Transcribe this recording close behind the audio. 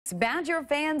Badger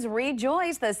fans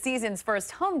rejoice. The season's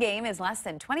first home game is less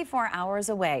than 24 hours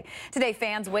away. Today,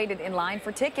 fans waited in line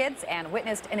for tickets and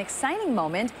witnessed an exciting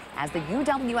moment as the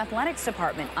UW Athletics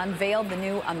Department unveiled the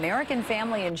new American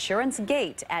Family Insurance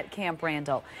Gate at Camp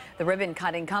Randall. The ribbon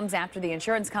cutting comes after the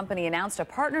insurance company announced a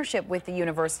partnership with the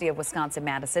University of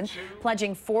Wisconsin-Madison,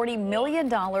 pledging $40 million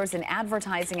in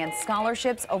advertising and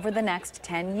scholarships over the next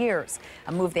 10 years,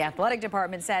 a move the athletic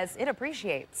department says it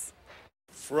appreciates.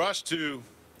 For us to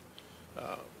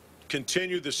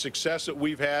continue the success that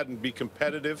we've had and be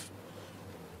competitive,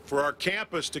 for our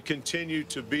campus to continue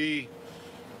to be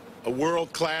a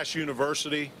world-class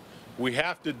university, we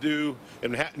have to do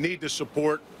and need to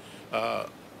support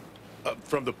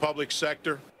from the public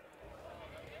sector.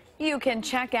 You can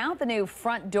check out the new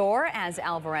front door, as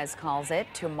Alvarez calls it,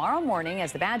 tomorrow morning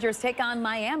as the Badgers take on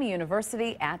Miami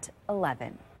University at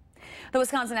 11. The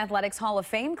Wisconsin Athletics Hall of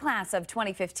Fame class of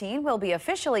 2015 will be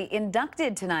officially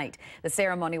inducted tonight. The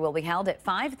ceremony will be held at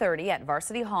 5:30 at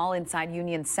Varsity Hall inside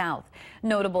Union South.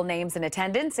 Notable names in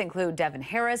attendance include Devin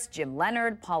Harris, Jim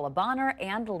Leonard, Paula Bonner,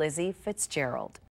 and Lizzie Fitzgerald.